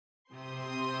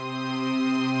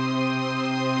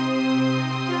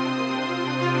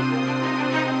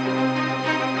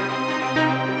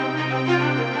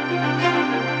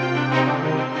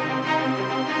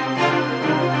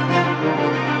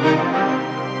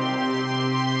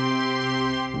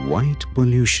White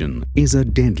pollution is a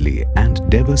deadly and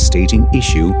devastating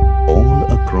issue all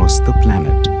across the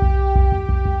planet.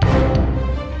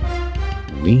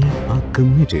 We are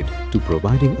committed to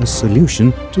providing a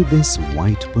solution to this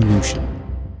white pollution.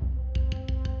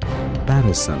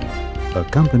 Parason, a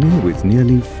company with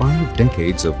nearly 5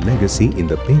 decades of legacy in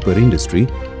the paper industry,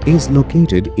 is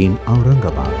located in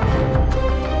Aurangabad.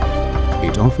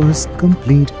 It offers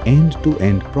complete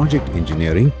end-to-end project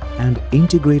engineering and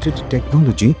integrated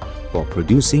technology for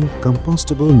producing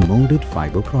compostable molded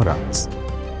fiber products.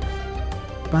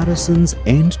 Parason's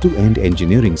end-to-end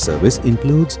engineering service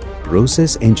includes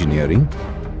process engineering,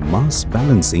 mass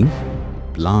balancing,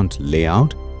 plant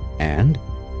layout, and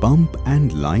pump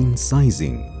and line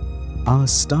sizing. Our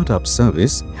startup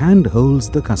service handholds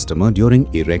the customer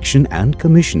during erection and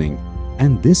commissioning,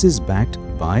 and this is backed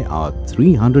by our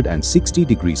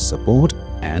 360-degree support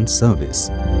and service.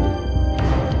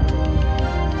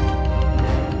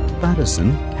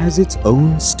 Parason has its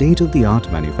own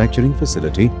state-of-the-art manufacturing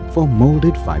facility for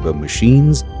molded fiber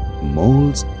machines,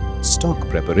 molds, stock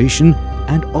preparation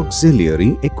and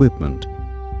auxiliary equipment.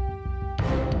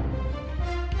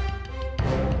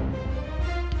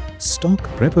 Stock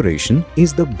preparation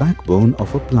is the backbone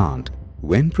of a plant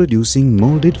when producing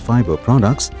molded fiber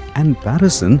products, and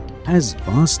Parason has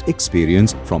vast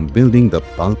experience from building the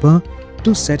pulper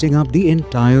to setting up the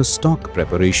entire stock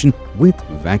preparation with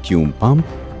vacuum pump,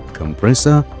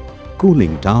 compressor,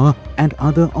 cooling tower and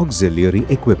other auxiliary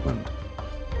equipment.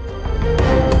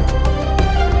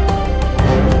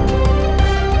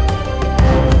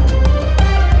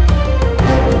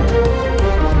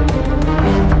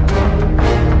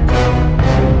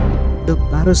 The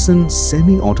Parason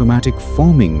semi-automatic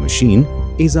forming machine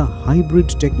is a hybrid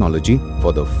technology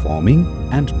for the forming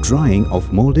and drying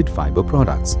of molded fiber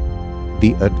products.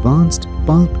 The advanced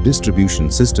pulp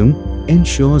distribution system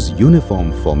ensures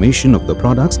uniform formation of the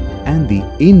products, and the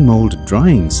in-mold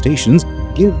drying stations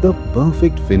give the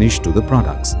perfect finish to the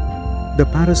products. The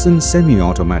Parason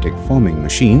semi-automatic forming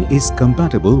machine is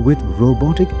compatible with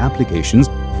robotic applications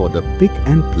for the pick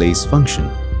and place function.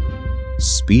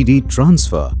 Speedy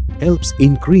transfer helps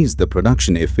increase the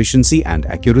production efficiency and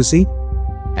accuracy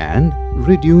and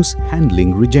reduce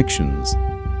handling rejections.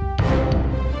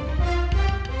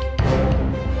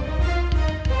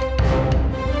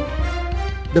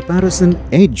 The Parason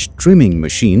edge trimming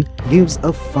machine gives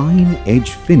a fine edge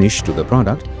finish to the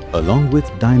product along with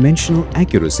dimensional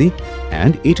accuracy,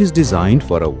 and it is designed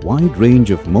for a wide range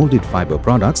of molded fiber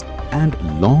products and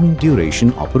long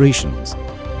duration operations.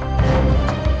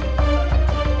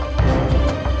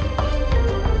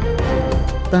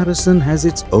 Parason has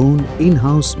its own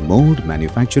in-house mold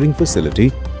manufacturing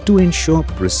facility to ensure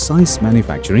precise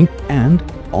manufacturing and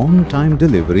on-time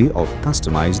delivery of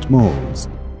customized molds.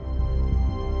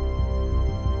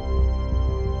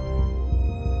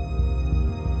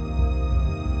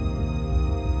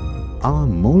 Our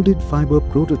molded fiber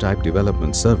prototype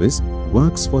development service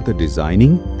works for the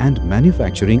designing and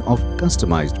manufacturing of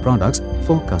customized products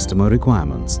for customer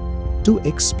requirements. To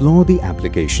explore the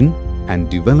application and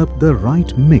develop the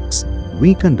right mix,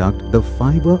 we conduct the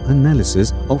fiber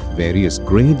analysis of various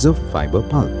grades of fiber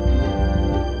pulp.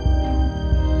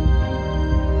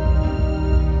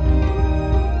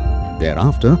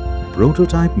 Thereafter,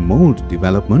 prototype mold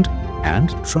development and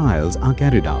trials are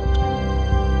carried out.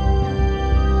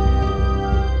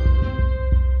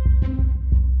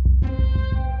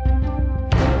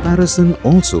 Parason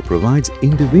also provides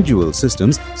individual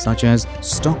systems such as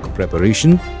stock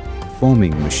preparation,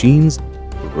 forming machines,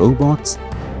 robots,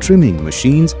 trimming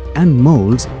machines and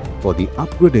molds for the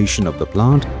upgradation of the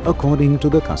plant according to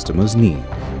the customer's need.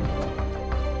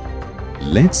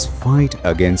 Let's fight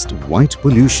against white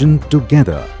pollution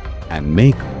together and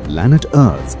make planet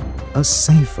Earth a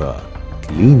safer,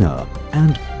 cleaner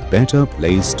and better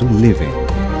place to live in.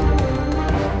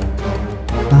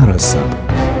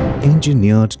 Parason.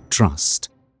 Engineered trust.